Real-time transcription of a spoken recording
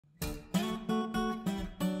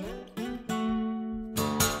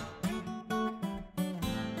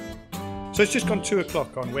So it's just gone 2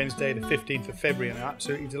 o'clock on Wednesday, the 15th of February, and I'm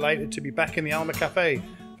absolutely delighted to be back in the Alma Cafe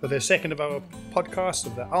for the second of our podcasts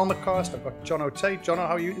of the AlmaCast. I've got Jono Tate. Jono,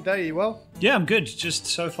 how are you today? Are you well? Yeah, I'm good. Just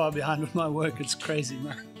so far behind with my work. It's crazy,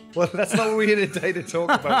 man. Well, that's not what we're here today to talk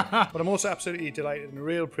about. But I'm also absolutely delighted and a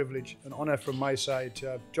real privilege and honour from my side to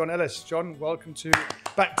have John Ellis. John, welcome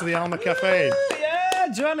back to the Alma Cafe. Yeah,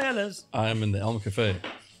 John Ellis. I'm in the Alma Cafe.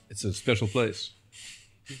 It's a special place.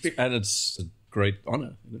 And it's a great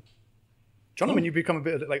honour. John, I mean, you've become a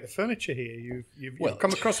bit like the furniture here. You've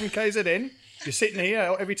come across from KZN. You're sitting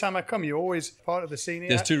here. Every time I come, you're always part of the scene here.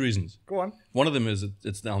 There's two reasons. Go on. One of them is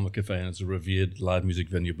it's the Alma Cafe and it's a revered live music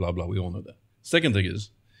venue, blah, blah. We all know that. Second thing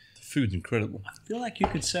is the food's incredible. I feel like you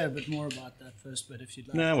could say a bit more about that first bit if you'd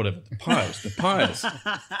like. Nah, whatever.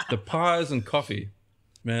 The pies and coffee.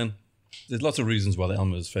 Man, there's lots of reasons why the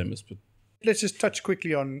Alma is famous. But let's just touch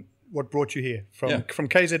quickly on what brought you here from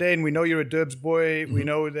KZN. We know you're a Derbs boy. We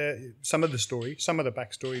know some of the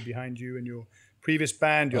backstory behind you and your previous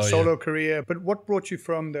band, your solo career. But what brought you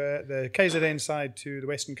from the KZN side to the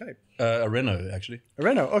Western Cape? A Renault, actually. A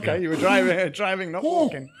Renault. Okay, you were driving, not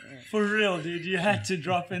walking. For real, dude. You had to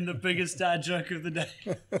drop in the biggest dad joke of the day.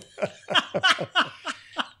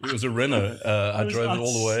 It was a Renault. I drove it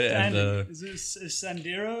all the way. And is this a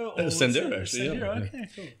Sandero? Sandero, actually. Sandero, yeah. okay,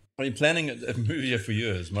 cool. I've been planning a move here for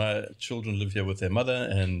years. My children live here with their mother,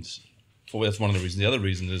 and that's one of the reasons. The other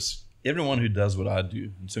reason is everyone who does what I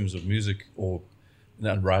do in terms of music or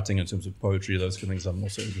writing, in terms of poetry, those kind of things I'm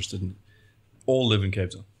also interested in, all live in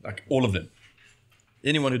Cape Town. Like all of them.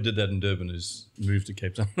 Anyone who did that in Durban has moved to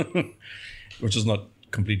Cape Town, which is not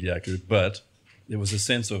completely accurate, but there was a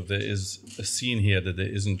sense of there is a scene here that there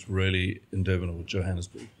isn't really in Durban or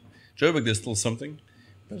Johannesburg. Joburg, there's still something.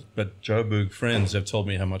 But Joburg friends have told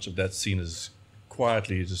me how much of that scene has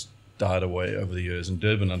quietly just died away over the years. And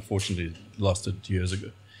Durban, unfortunately, lost it years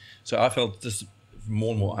ago. So I felt just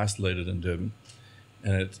more and more isolated in Durban.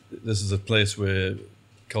 And this is a place where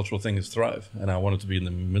cultural things thrive. And I wanted to be in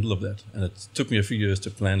the middle of that. And it took me a few years to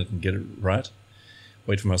plan it and get it right.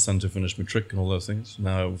 Wait for my son to finish matric and all those things.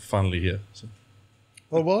 Now I'm finally here. So.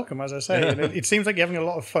 Well, welcome, as I say. It seems like you're having a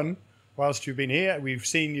lot of fun. Whilst you've been here, we've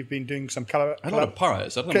seen you've been doing some a lot of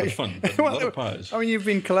pies. I don't know much fun, but a lot of pies. I mean, you've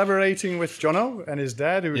been collaborating with Jono and his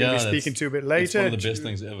dad, who we're going to be speaking to a bit later. It's one of the best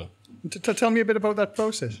things ever. Tell me a bit about that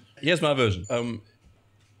process. Here's my version.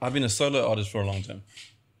 I've been a solo artist for a long time,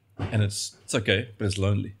 and it's okay, but it's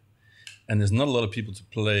lonely. And there's not a lot of people to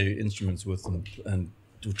play instruments with and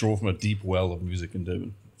to draw from a deep well of music in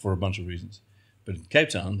Durban for a bunch of reasons. But in Cape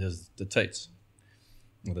Town, there's the Tates.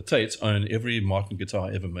 Well, the Tates own every Martin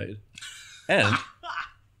guitar ever made. And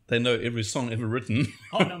they know every song ever written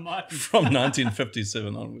from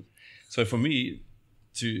 1957 onwards. So for me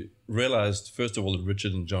to realize, first of all, that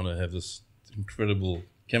Richard and Jono have this incredible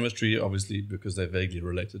chemistry, obviously, because they're vaguely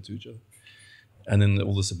related to each other. And then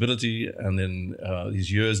all this ability, and then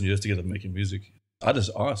these years and years together making music. I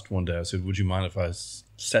just asked one day, I said, would you mind if I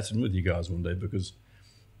sat in with you guys one day? Because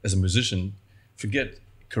as a musician, forget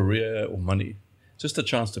career or money. Just a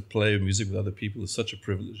chance to play music with other people is such a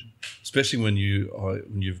privilege, especially when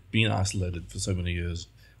you've been isolated for so many years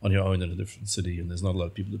on your own in a different city and there's not a lot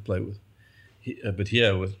of people to play with. But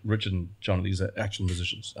here with Richard and John, these are actual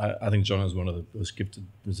musicians. I think John is one of the most gifted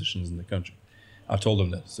musicians in the country. I told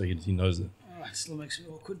him that, so he knows that. Oh, it still makes me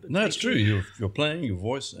awkward. But no, it's true. You're playing your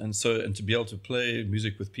voice, and to be able to play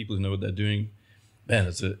music with people who know what they're doing, man,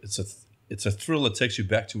 it's a thrill that takes you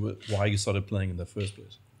back to why you started playing in the first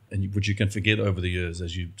place. And which you can forget over the years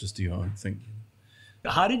as you just do your own thing.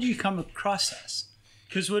 How did you come across us?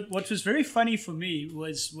 Because what was very funny for me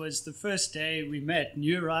was the first day we met, and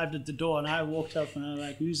you arrived at the door, and I walked up, and I was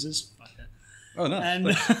like, "Who's this fucker?" Oh, no.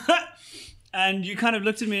 And and you kind of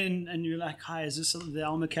looked at me, and you're like, "Hi, is this the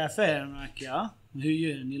Alma Cafe?" And I'm like, "Yeah." "Who are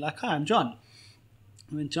you?" And you're like, "Hi, I'm John."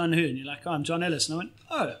 I went, "John who?" And you're like, "Oh, I'm John Ellis." And I went,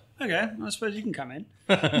 "Oh, okay. I suppose you can come in."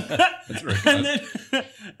 That's very kind.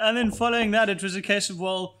 And then following that, it was a case of,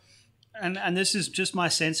 well, and this is just my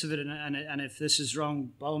sense of it, and if this is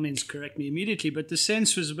wrong, by all means, correct me immediately. But the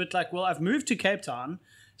sense was a bit like, well, I've moved to Cape Town.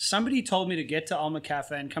 Somebody told me to get to Alma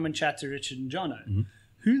Cafe and come and chat to Richard and Jono. Mm-hmm.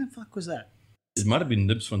 Who the fuck was that? It might have been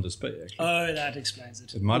Nibs van der Spey, actually. Oh, that explains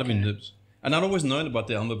it. It might have been Nibs. And I'd always known about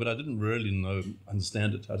the Alma, but I didn't really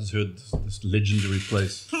understand it. I just heard this legendary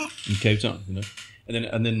place in Cape Town,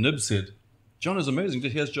 And then Nibs said, "John is amazing.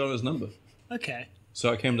 Here's Jono's number." Okay.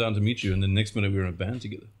 So I came down to meet you, and the next minute we were in a band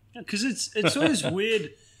together. Because it's always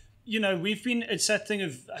weird, it's that thing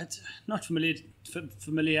of not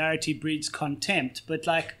familiarity breeds contempt, but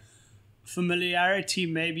like familiarity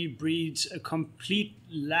maybe breeds a complete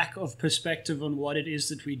lack of perspective on what it is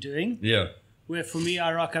that we're doing. Yeah. Where for me,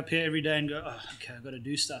 I rock up here every day and go, oh, okay, I've got to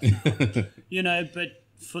do stuff now. But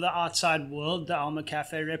for the outside world, the Alma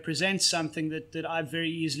Cafe represents something that I very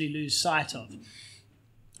easily lose sight of.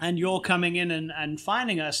 And you're coming in and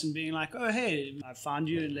finding us and being like, oh, hey, I found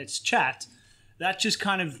you and let's chat. That just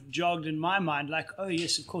kind of jogged in my mind, like, oh,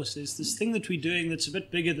 yes, of course, there's this thing that we're doing that's a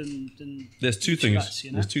bit bigger than There's two things. Us,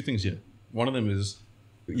 There's two things here. One of them is,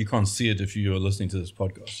 you can't see it if you're listening to this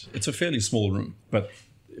podcast. It's a fairly small room, but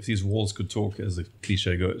if these walls could talk, as the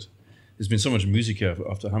cliche goes, there's been so much music here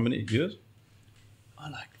after how many years? I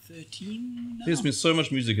like 13 now. There's been so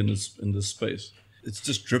much music in this space. It's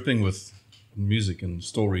just dripping with music and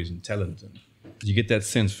stories and talent. And you get that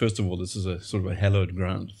sense, first of all, this is a sort of a hallowed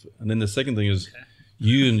ground. And then the second thing is,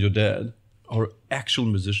 you and your dad are actual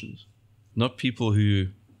musicians, not people who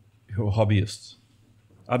are hobbyists.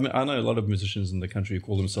 I mean, I know a lot of musicians in the country who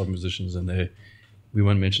call themselves musicians, and we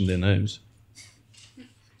won't mention their names.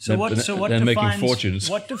 So what making fortunes.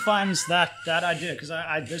 What defines that idea? Because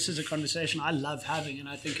this is a conversation I love having, and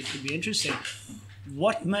I think it could be interesting.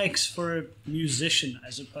 What makes for a musician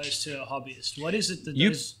as opposed to a hobbyist? What is it that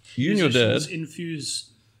those musicians infuse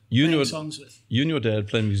playing songs with? You and your dad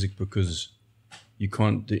play music because you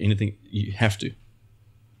can't do anything. You have to.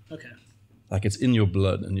 Okay. Like it's in your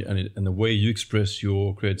blood, and the way you express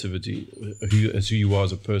your creativity, who you are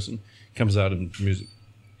as a person, comes out in music.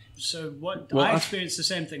 So I experienced the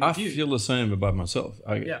same thing with you. I feel the same about myself.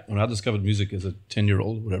 When I discovered music as a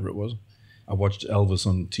 10-year-old, whatever it was, I watched Elvis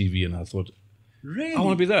on TV and I thought, really? I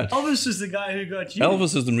want to be that. Elvis is the guy who got you.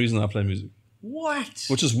 Elvis is the reason I play music. What?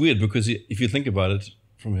 Which is weird because if you think about it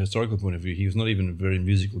from a historical point of view, he was not even a very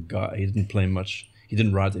musical guy. He didn't play much. He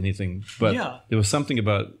didn't write anything. But there was something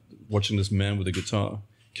about watching this man with a guitar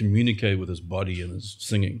communicate with his body and his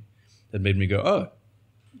singing that made me go, oh.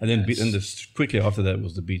 And then quickly after that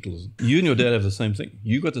was the Beatles. You and your dad have the same thing.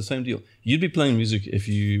 You got the same deal. You'd be playing music if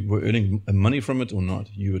you were earning money from it or not.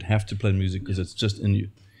 You would have to play music because it's just in you.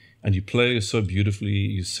 And you play so beautifully.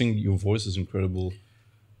 You sing. Your voice is incredible.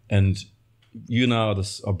 And you and I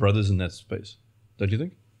are brothers in that space. Don't you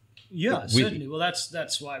think? Yeah, certainly. Well,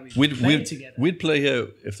 that's why we play together. We'd play here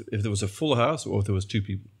if there was a full house or if there was two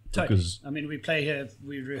people. Totally. Because we play here,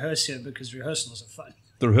 we rehearse here because rehearsals are fun.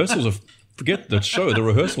 The rehearsals are... Forget the show. The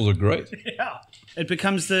rehearsals are great. Yeah. It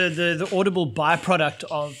becomes the audible byproduct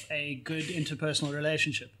of a good interpersonal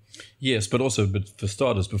relationship. Yes, but for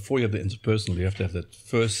starters, before you have the interpersonal, you have to have that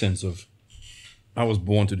first sense of, I was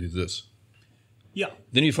born to do this. Yeah.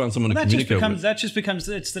 Then you find someone to communicate with. That just becomes,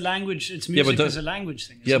 it's the language, it's music as a language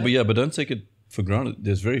thing. But don't take it for granted.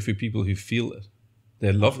 There's very few people who feel it.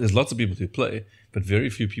 There's lots of people who play, but very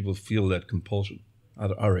few people feel that compulsion,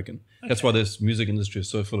 I reckon. Okay. That's why this music industry is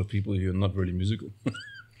so full of people who are not really musical. I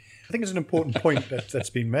think it's an important point that's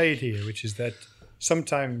been made here, which is that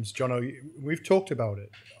sometimes, Jono, we've talked about it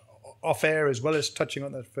off air as well as touching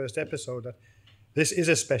on that first episode, that this is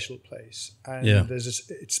a special place. And there's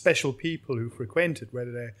special people who frequent it,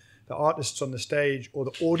 whether they're the artists on the stage or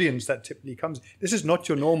the audience that typically comes. This is not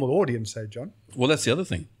your normal audience, say, John. Well, that's the other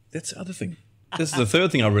thing. This is the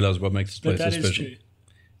third thing I realized what makes this place so special. True.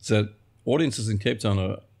 It's that audiences in Cape Town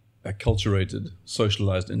are acculturated,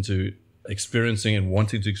 socialized into experiencing and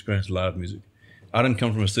wanting to experience live music. I don't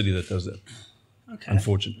come from a city that does that,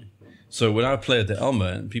 unfortunately. So when I play at the Alma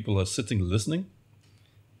and people are sitting listening,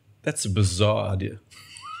 that's a bizarre idea.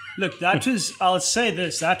 Look, I'll say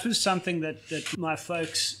this, that was something that my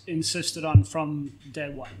folks insisted on from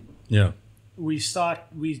day one. Yeah.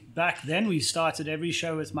 Back then we started every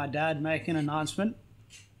show with my dad making an announcement,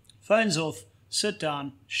 phones off, sit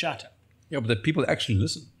down, shut up. Yeah, but that people actually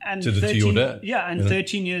listen to your dad. Yeah, and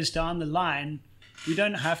 13 years down the line, we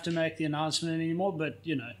don't have to make the announcement anymore, but,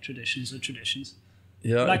 traditions are traditions.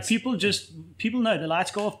 Yeah. Like people know the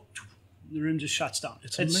lights go off, the room just shuts down.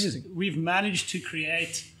 It's amazing. We've managed to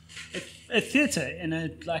create a theater in a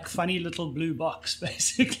funny little blue box,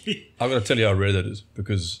 basically. I've got to tell you how rare that is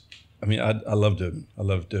because, I love Durban. I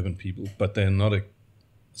love Durban people, but they're not a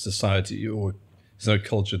society or there's no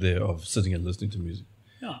culture there of sitting and listening to music.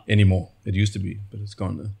 Anymore. It used to be, but it's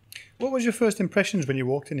gone now. What was your first impressions when you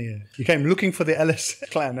walked in here? You came looking for the Ellis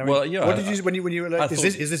clan. What did you when you were like? Is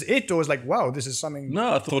this it, or was like, wow, this is something?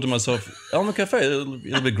 No, I thought to myself, Alma Cafe.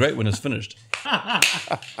 It'll be great when it's finished.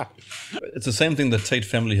 It's the same thing that Tate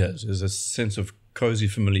family has. There's a sense of cozy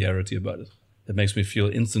familiarity about it that makes me feel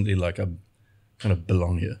instantly like I kind of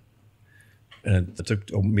belong here. And it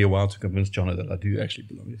took me a while to convince Jono that I do actually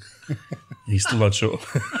belong here. He's still not sure.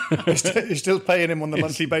 You're still paying him on the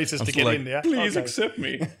monthly basis to get like, in, yeah? Please Okay. accept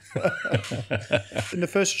me. In the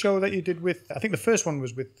first show that you did with, I think the first one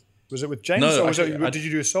was it with James? No, or actually, did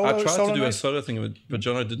you do a solo? I tried to do night? a solo thing, but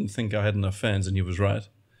Jono didn't think I had enough fans, and he was right.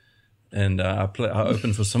 And I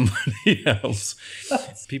opened for somebody else.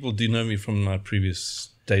 People do know me from my previous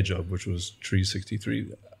day job, which was Tree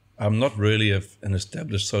 63. I'm not really an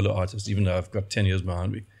established solo artist, even though I've got 10 years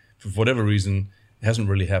behind me. For whatever reason, it hasn't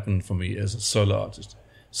really happened for me as a solo artist.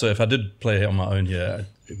 So if I did play on my own here,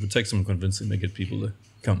 it would take some convincing to get people to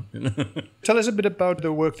come. You know? Tell us a bit about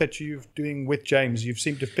the work that you're doing with James. You've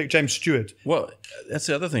seemed to pick James Stewart. Well, that's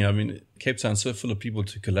the other thing. I mean, Cape Town's so full of people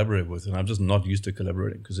to collaborate with, and I'm just not used to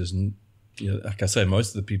collaborating because there's, like I say, most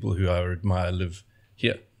of the people who I admire live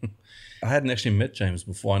here. I hadn't actually met James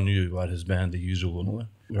before I knew about his band, The Usual, and all that.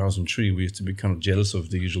 When I was in Tree, we used to be kind of jealous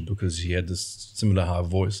of The Usual because he had this similar high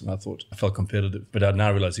voice, and I felt competitive. But I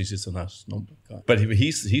now realize he's just a nice, normal guy. But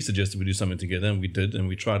he suggested we do something together, and we did, and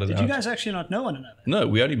we tried it out. Did you guys actually not know one another? No,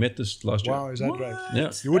 we only met this last year. Wow, is that right?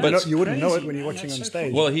 Yeah. You wouldn't, That's know, you wouldn't know it crazy, when you're man. watching That's on so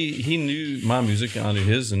stage. Well, he knew my music, and I knew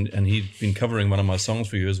his, and he'd been covering one of my songs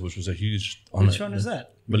for years, which was a huge honor. Which one is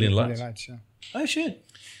that? Million Really Lights. nice, yeah. Oh, shit.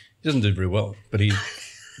 He doesn't do very well, but he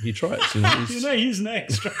tries. You know, he's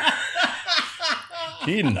next.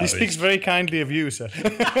 He knows. He speaks very kindly of you, sir.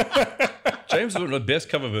 James is one of the best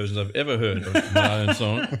cover versions I've ever heard of my own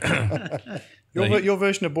song. Your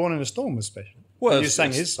version of Born in a Storm was special. Well, you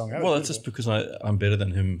sang his song. Well, that's just because I'm better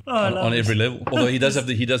than him I on love every level. Although he does have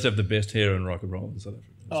the best hair in rock and roll in South Africa.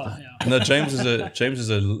 Oh, yeah. No, James is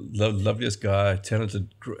a loveliest guy,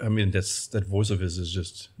 talented. I mean, that voice of his is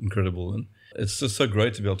just incredible, and it's just so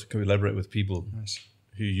great to be able to collaborate with people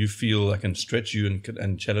who you feel like can stretch you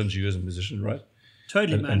and challenge you as a musician, right?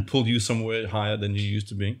 Totally, man. And pull you somewhere higher than you used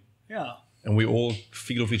to be. Yeah. And we all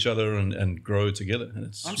feed off each other and grow together.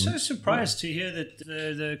 And I'm so surprised to hear that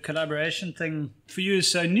the collaboration thing for you is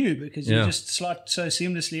so new because you just slot so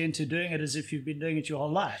seamlessly into doing it as if you've been doing it your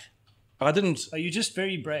whole life. I didn't. Are you just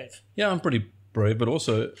very brave? Yeah, I'm pretty brave, but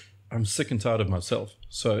also I'm sick and tired of myself.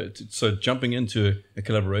 So jumping into a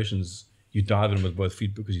collaboration is you dive in with both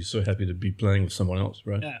feet because you're so happy to be playing with someone else,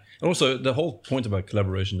 right? Yeah. And also the whole point about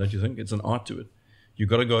collaboration, don't you think? It's an art to it. You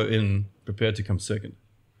got to go in prepared to come second.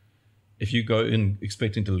 If you go in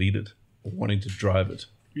expecting to lead it or wanting to drive it,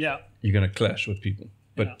 Yeah. you're going to clash with people.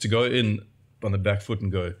 But Yeah. to go in on the back foot and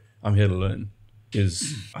go, I'm here to learn,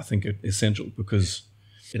 is, I think, essential because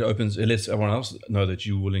it lets everyone else know that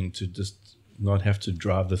you're willing to just not have to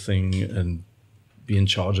drive the thing and be in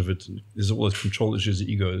charge of it. There's all those control issues,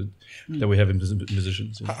 ego that we have in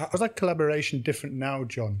musicians. How's that collaboration different now,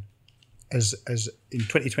 John, as in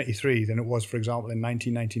 2023 than it was, for example, in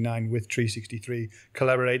 1999 with Tree 63,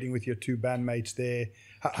 collaborating with your two bandmates there?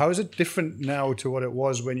 How is it different now to what it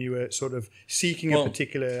was when you were sort of seeking a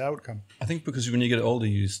particular outcome? I think because when you get older,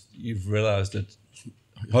 you've realized that,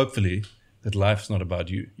 hopefully, that life's not about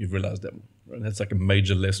you. You've realized that. Right? That's like a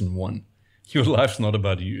major lesson one. Your life's not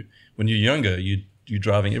about you. When you're younger, you're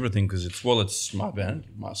driving everything because it's my band,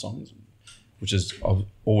 my songs, which is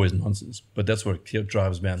always nonsense. But that's what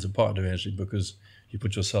drives bands apart eventually because you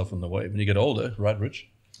put yourself in the way. When you get older, right, Rich?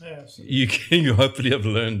 Yes. You hopefully have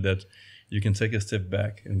learned that you can take a step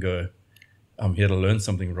back and go, I'm here to learn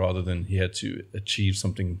something rather than here to achieve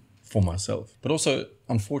something for myself. But also,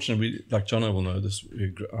 unfortunately, like Jono will know this,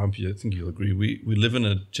 I think you'll agree, we live in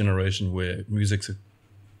a generation where music's a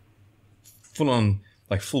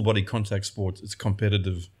full body contact sport. It's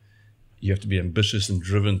competitive. You have to be ambitious and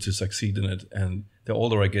driven to succeed in it. And the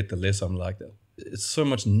older I get, the less I'm like that. It's so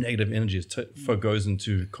much negative energy goes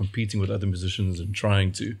into competing with other musicians and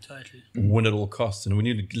trying to win at all costs. And we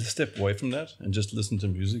need to step away from that and just listen to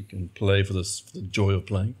music and play for the joy of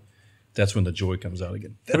playing. That's when the joy comes out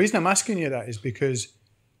again. The reason I'm asking you that is because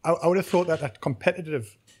I would have thought that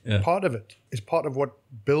competitive part of it is part of what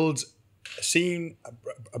builds a scene,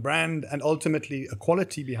 a brand, and ultimately a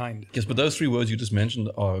quality behind it. Yes, but those three words you just mentioned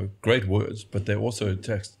are great words, but they're also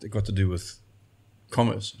they got to do with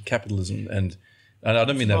commerce, capitalism, and I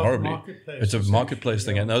don't mean that horribly. It's a marketplace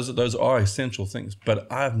thing, and those are essential things.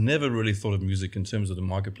 But I've never really thought of music in terms of the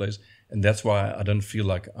marketplace, and that's why I don't feel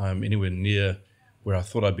like I'm anywhere near where I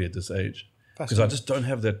thought I'd be at this age, because I just don't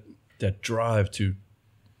have that drive to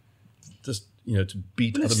just to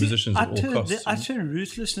beat other musicians at all costs. The utter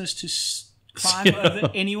ruthlessness to climb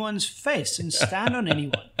over anyone's face and stand on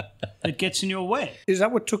anyone that gets in your way. Is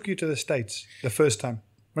that what took you to the States the first time?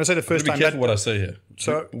 When I say the first time, be careful what I say here.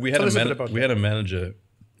 So we had a manager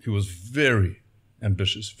who was very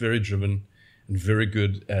ambitious, very driven, and very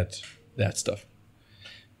good at that stuff.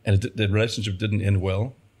 and the relationship didn't end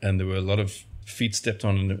well, and there were a lot of feet stepped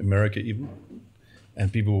on in America even,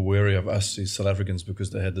 and people were wary of us, these South Africans,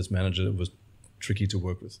 because they had this manager that was tricky to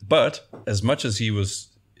work with. But as much as he was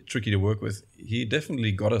tricky to work with, he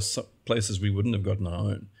definitely got us places we wouldn't have gotten on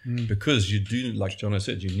our own, because you do, like Jono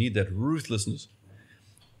said, you need that ruthlessness,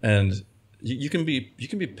 and you can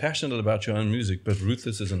be passionate about your own music, but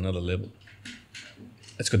ruthless is another level.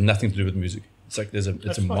 It's got nothing to do with music. It's like it's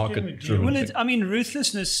a market-driven Well, thing. I mean,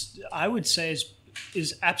 ruthlessness, I would say,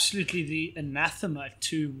 is absolutely the anathema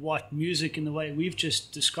to what music in the way we've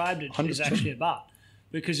just described it 100%. Is actually about.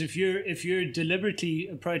 Because if you're deliberately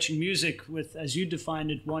approaching music with, as you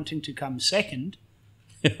defined it, wanting to come second,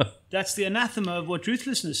 that's the anathema of what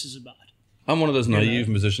ruthlessness is about. I'm one of those naive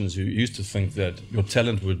musicians who used to think that your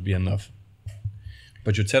talent would be enough.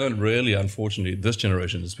 But your talent really, unfortunately, this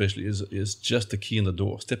generation especially, is just the key in the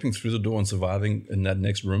door. Stepping through the door and surviving in that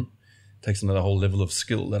next room takes another whole level of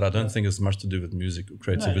skill that I don't think has much to do with music or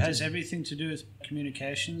creativity. No, it has everything to do with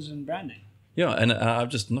communications and branding. Yeah, and I've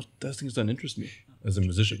just not, those things don't interest me as a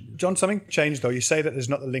musician. John, something changed though. You say that there's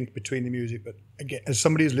not the link between the music, but again, as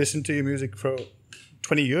somebody who's listened to your music for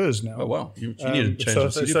 20 years now. Oh, wow. You need to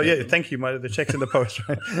change so yeah, thank you. The check's in the post,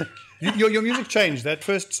 right? your music changed. That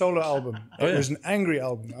first solo album, it was an angry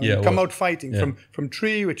album. Come Out Fighting, from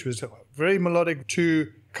Tree, which was very melodic,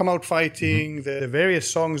 to Come Out Fighting, the various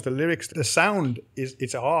songs, the lyrics, the sound,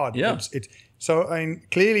 it's hard. Yeah. So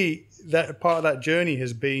clearly that part of that journey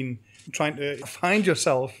has been trying to find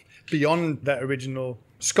yourself beyond that original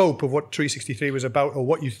scope of what 363 was about, or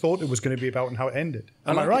what you thought it was going to be about, and how it ended.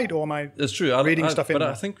 Am I right, or am I It's true. reading stuff in but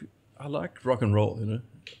there? I think I like rock and roll, you know.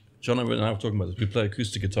 John and I were talking about this. We play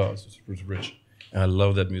acoustic guitars, it's rich, and I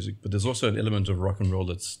love that music. But there's also an element of rock and roll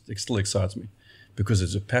that still excites me, because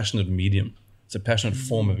it's a passionate medium. It's a passionate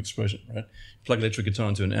form of expression, right? You plug electric guitar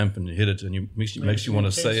into an amp and you hit it, and makes you want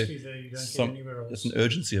to say there's an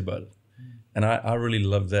urgency about it. And I really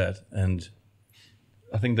love that. And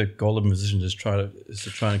I think the goal of a musician is to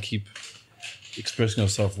try and keep expressing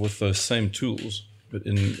yourself with those same tools, but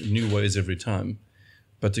in new ways every time.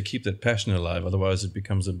 But to keep that passion alive, otherwise it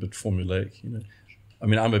becomes a bit formulaic, you know. I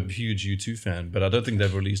mean, I'm a huge U2 fan, but I don't think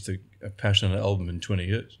they've released a passionate album in 20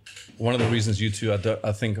 years. One of the reasons U2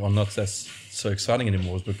 I think are not so exciting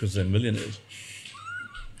anymore is because they're millionaires.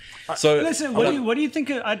 So listen, what do you think?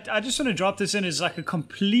 I just want to drop this in as like a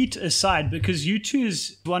complete aside, because U2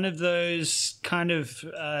 is one of those kind of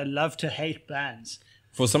love to hate bands.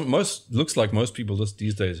 For looks like most people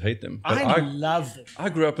these days hate them. But I love them. I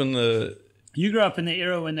grew up in the. You grew up in the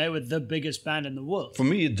era when they were the biggest band in the world. For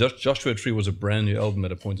me, Joshua Tree was a brand new album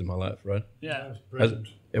at a point in my life, right? Yeah.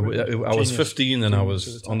 I was 15 and I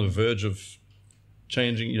was on the verge of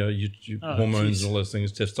changing, you know, hormones and all those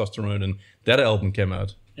things, testosterone, and that album came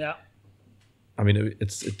out. Yeah. I mean,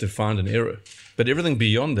 it defined an era. But everything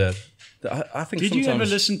beyond that, I think. Did you ever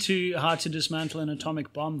listen to How to Dismantle an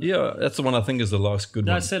Atomic Bomb? Yeah, that's the one I think is the last good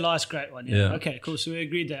one. That's the last great one. Yeah. Okay, cool. So we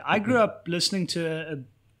agreed there. I grew up listening to a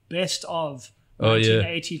best of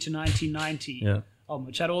 1980 to 1990 album,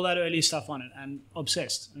 which had all that early stuff on it, and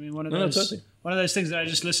obsessed. I mean, one of those things that I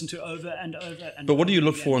just listened to over and over. But what do you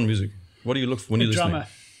look for in music? What do you look for when you're listening? Drummer.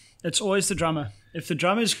 It's always the drummer. If the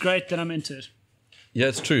drummer is great, then I'm into it. Yeah,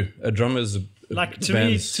 it's true. A drummer is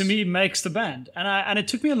to me makes the band, and it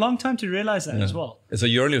took me a long time to realize that as well. So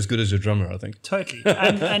you're only as good as your drummer, I think. Totally.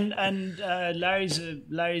 And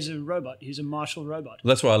Larry's a robot. He's a Marshall robot.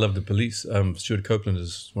 That's why I love the Police. Stuart Copeland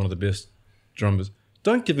is one of the best drummers.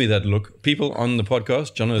 Don't give me that look. People on the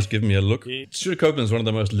podcast, John has given me a look. Yeah. Stuart Copeland is one of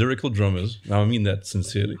the most lyrical drummers. Now I mean that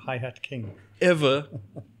sincerely. Hi-hat king. Ever.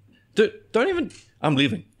 Don't even. I'm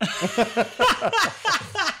leaving.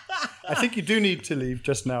 I think you do need to leave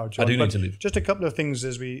just now, John. I do need to leave. Just a couple of things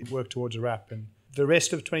as we work towards a wrap. And the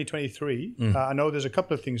rest of 2023, I know there's a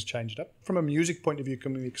couple of things changed up. From a music point of view,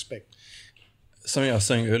 can we expect? Something I was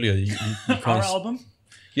saying earlier. You can't Our album?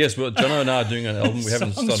 Yes, well, Jono and I are doing an album. We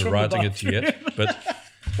haven't started writing it yet. But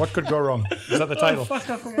what could go wrong? Is that the title? Fuck,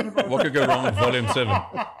 I forgot about What could go wrong with Volume 7?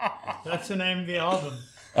 That's the name of the album.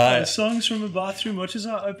 Songs from a Bathroom. What is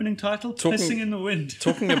our opening title? Pissing in the Wind.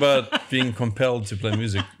 Talking about being compelled to play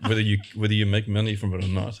music, whether you make money from it or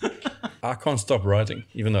not. I can't stop writing,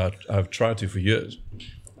 even though I've tried to for years.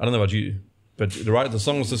 I don't know about you, but the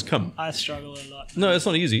songs just come. I struggle a lot. No, it's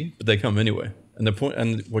not easy, but they come anyway. And the point,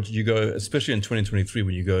 and what you go, especially in 2023,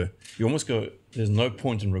 when you almost go, there's no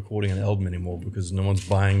point in recording an album anymore because no one's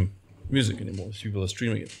buying music anymore. People are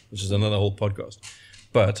streaming it, which is another whole podcast.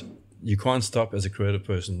 But you can't stop as a creative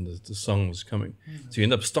person. The song was coming. So you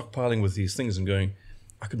end up stockpiling with these things and going,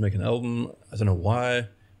 I could make an album. I don't know why,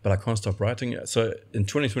 but I can't stop writing. So in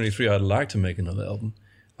 2023, I'd like to make another album.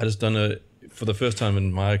 I just don't know. For the first time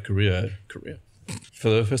in my career, for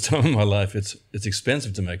the first time in my life, it's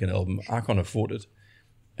expensive to make an album. I can't afford it,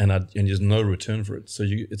 and there's no return for it. So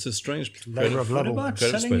it's a strange labor of love.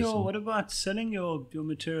 What about selling your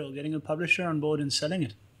material, getting a publisher on board and selling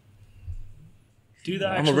it? Do the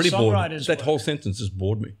actual I'm already bored. songwriters That work. whole sentence just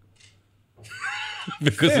bored me.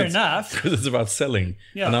 Because Fair enough. Because it's about selling,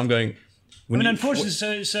 Yeah. and I'm going.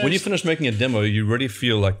 Unfortunately, When you finish making a demo, you really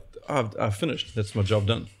feel like I've finished. That's my job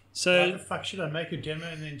done. Why the fuck should I make a demo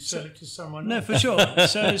and then sell it to someone No, else? for sure.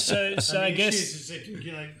 So I guess is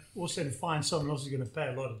that, also to find someone else is going to pay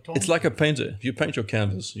a lot of time. It's like a painter. If you paint your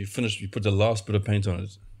canvas, you put the last bit of paint on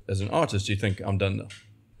it. As an artist, you think, I'm done now.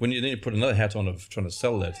 When you put another hat on of trying to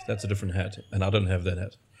sell that's a different hat. And I don't have that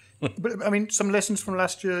hat. But I mean, some lessons from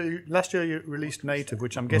last year. Last year you released Native,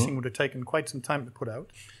 which I'm guessing would have taken quite some time to put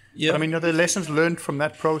out. Yeah. But, I mean, are there lessons learned from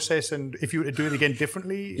that process? And if you were to do it again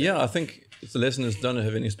differently? Yeah, I think the lesson is don't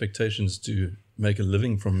have any expectations to make a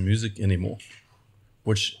living from music anymore.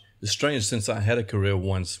 Which is strange since I had a career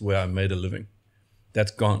once where I made a living.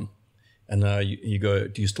 That's gone. And now you go,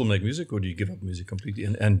 do you still make music or do you give up music completely?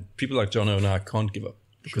 And people like Jono and I can't give up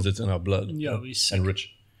because it's in our blood and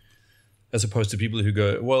rich. As opposed to people who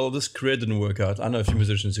go, well, this career didn't work out. I know a few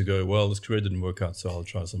musicians who go, well, this career didn't work out, so I'll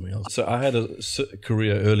try something else. So I had a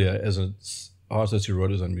career earlier as an artist who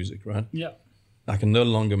wrote his own music, right? Yeah. I can no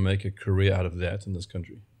longer make a career out of that in this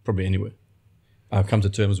country, probably anywhere. I've come to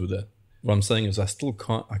terms with that. What I'm saying is I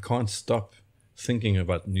can't stop thinking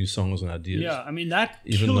about new songs and ideas. Yeah, I mean, that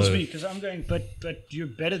kills me because I'm going, but you're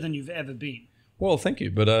better than you've ever been. Well, thank you,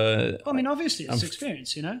 but... I mean, obviously, it's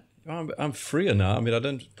experience, you know? I'm freer now. I mean, I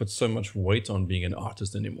don't put so much weight on being an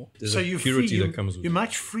artist anymore. There's a you're purity free, that comes with You're it.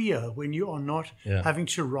 much freer when you are not having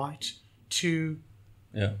to write to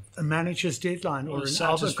a manager's deadline or an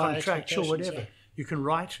album contract or whatever. Yeah. You can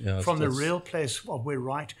write Yeah, from the real place of where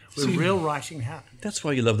real writing happens. That's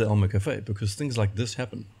why you love the Alma Cafe, because things like this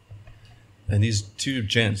happen. And these two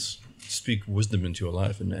gents speak wisdom into your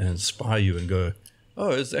life and inspire you and go,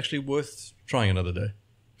 oh, it's actually worth trying another day.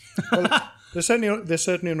 Well, there's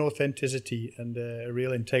certainly an authenticity and a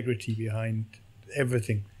real integrity behind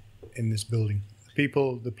everything in this building. The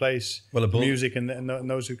people, the place, the music, and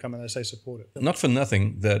those who come and, as I say, support it. Not for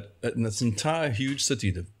nothing that in this entire huge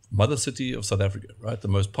city, the mother city of South Africa, right, the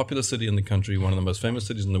most popular city in the country, one of the most famous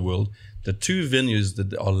cities in the world, the two venues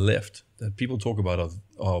that are left that people talk about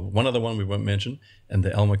are one other one we won't mention, and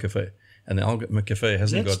the Alma Cafe. And the Alma Cafe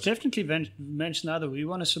hasn't Let's got... definitely mention other we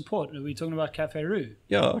want to support. Are we talking about Café Rue?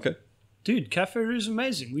 Yeah, okay. Dude, Café Rue is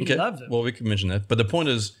amazing. We love them. Well, we can mention that. But the point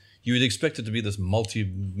is, you would expect it to be this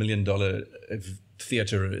multi-million-dollar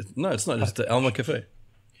theater. No, it's not. It's the Alma Cafe.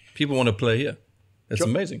 People want to play here. It's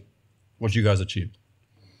amazing what you guys achieved.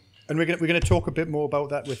 And we're going to talk a bit more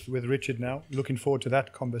about that with Richard now. Looking forward to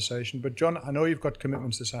that conversation. But John, I know you've got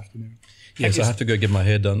commitments this afternoon. Yes, I have to go get my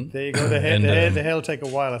hair done. There you go. The hair will take a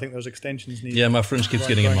while. I think those extensions need. Yeah, my fringe keeps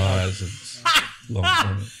getting in my eyes. It's long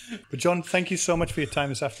time. But John, thank you so much for your time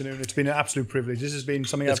this afternoon. It's been an absolute privilege. This has been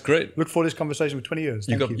something I've great. looked for this conversation for 20 years.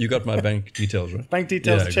 You got my bank details, right? Bank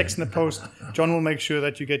details, checks in the post. John will make sure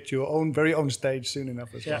that you get your very own stage soon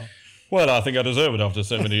enough as well. Well, I think I deserve it after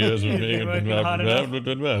so many years of being.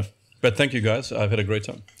 But thank you guys. I've had a great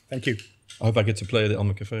time. Thank you. I hope I get to play the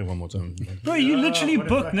Alma Cafe one more time. Bro, you literally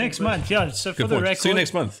booked next month. Yeah, so for the record. See you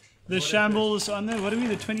next month. The Shambles on the, what do we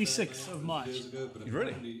mean, the 26th of March.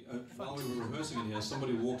 Really? While we were rehearsing in here,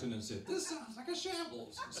 somebody walked in and said, "This sounds like a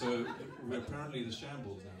shambles." So we're apparently the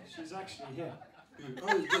shambles now. She's actually here.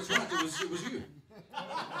 Oh, that's right. It was you.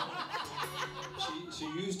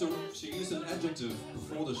 She used an adjective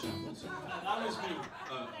before the shambles. That was me.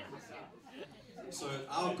 So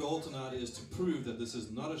our goal tonight is to prove that this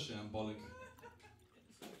is not a shambolic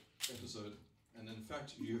episode, and in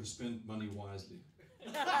fact, you have spent money wisely.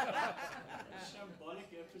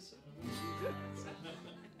 Shambolic episode.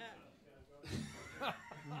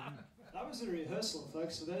 That was a rehearsal,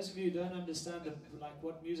 folks. For those of you who don't understand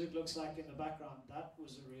what music looks like in the background, that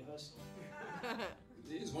was a rehearsal.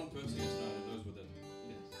 There is one person here tonight who knows what that is.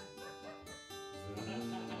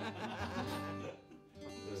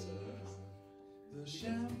 The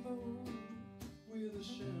shamble, we're the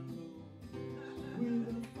shamble, we're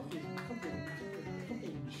the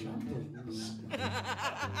fucking shambles.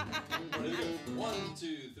 1,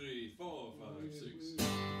 2, 3, 4, 5, 6. 1,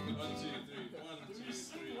 2, 3, 1, 2, 3,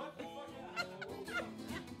 4.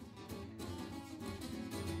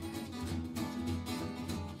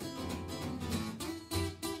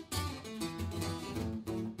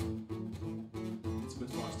 It's a bit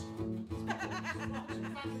fast.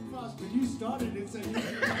 But you started it, so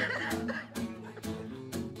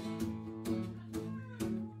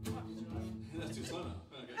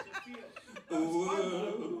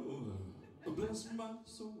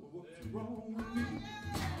wrong with me?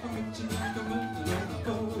 I'm itching like a man on a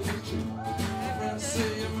poetry tree. Friends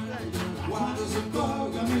say I'm mad, why does it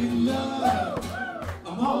bug? I'm in love,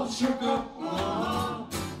 I'm all shook up.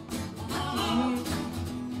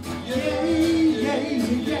 Yeah, yeah,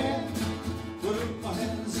 yeah. Well, my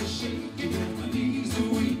hands are shaking and my knees are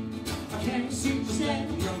weak. I can't seem to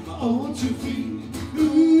stand on my own 2 feet.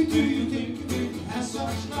 Who do you think has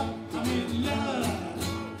such luck? I'm in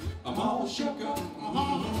love, I'm all shook up.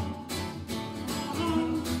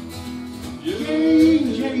 Yeah,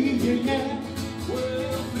 yeah, yeah, yeah.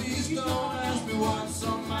 Well, please don't ask me what's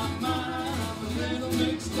on my mind. I'm a little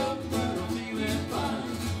mixed up, but I'm feeling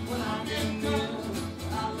fine. When I get good,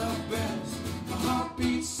 I love best. My heart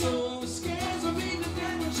beats so it scares me to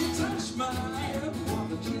death when she touched my head. What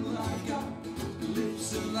the drill I got,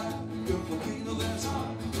 lips are like a volcano that's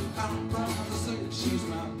hot. I'm proud to say that she's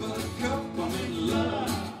my buttercup. I'm in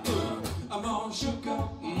love, I'm all shook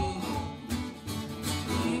up.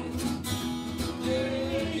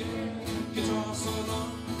 Yeah, yeah, guitar solo.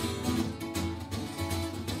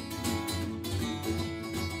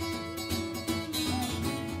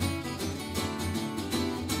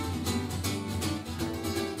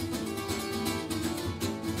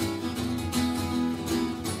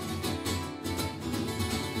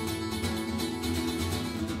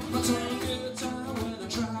 My tongue gets tired when I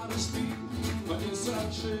try to speak. My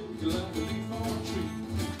inside shake like a leaf on a tree.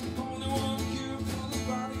 Only one cure for this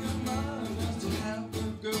body of mine is to have the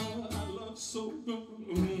girl I love so good.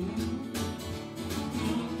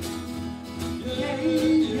 Yeah,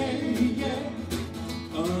 yeah, yeah.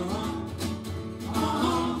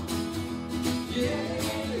 Yeah,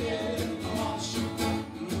 yeah. I'm all shook up.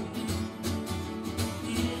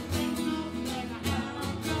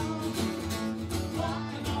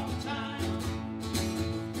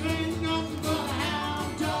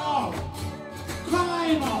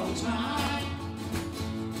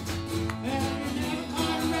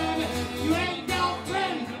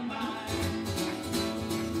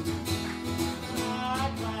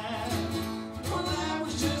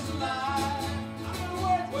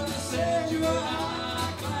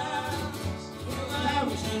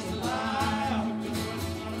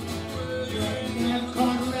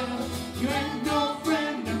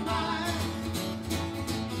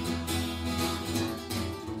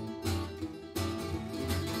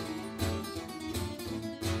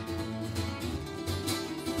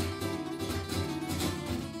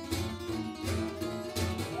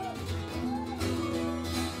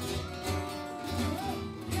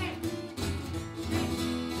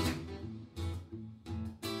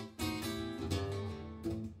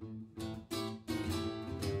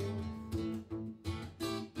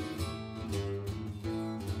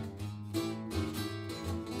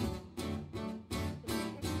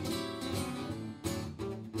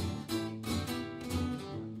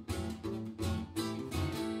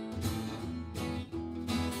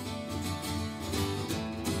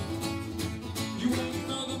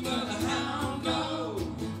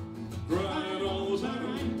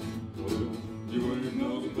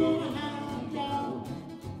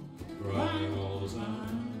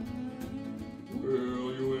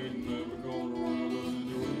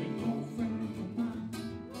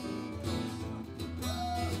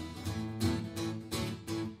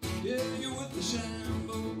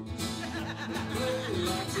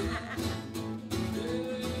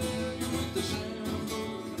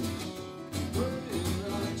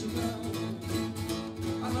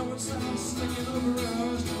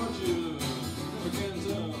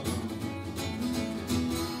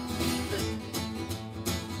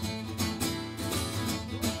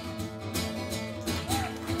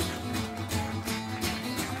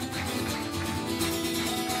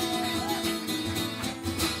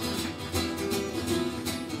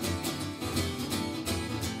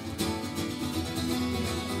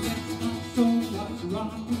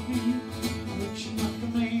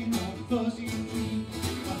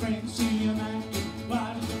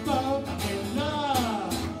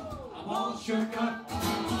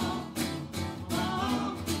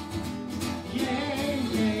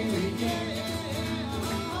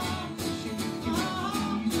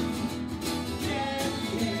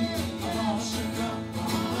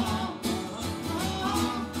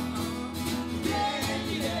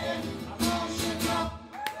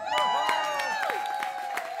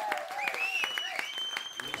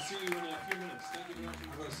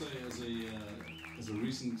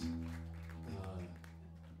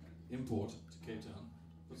 Import to Cape Town.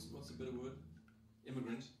 What's a better word?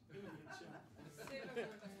 Immigrant.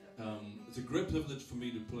 It's a great privilege for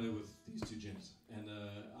me to play with these two gents, and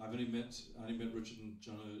I only met Richard and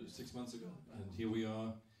Jono 6 months ago, and here we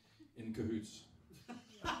are in cahoots.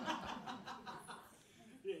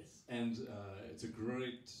 Yes. And it's a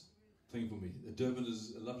great thing for me. Durban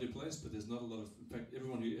is a lovely place, but there's not a lot of... In fact,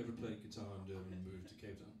 everyone who ever played guitar in Durban moved to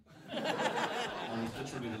Cape Town. I was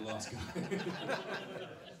literally the last guy.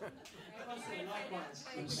 Likewise.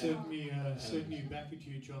 And certainly back at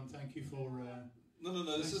you, John. Thank you for...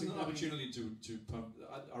 No. This is an opportunity to pump.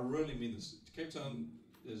 I really mean this. Cape Town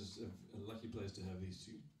is a lucky place to have these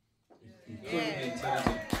two incredibly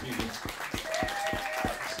talented people.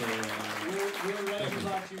 So we'll rave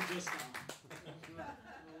about you just now.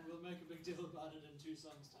 We'll make a big deal about it in 2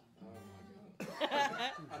 songs' time. Oh my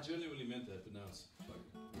God! I genuinely meant that, but now it's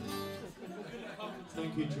bugger.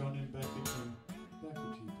 Thank you, John, and back at you.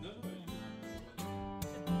 No.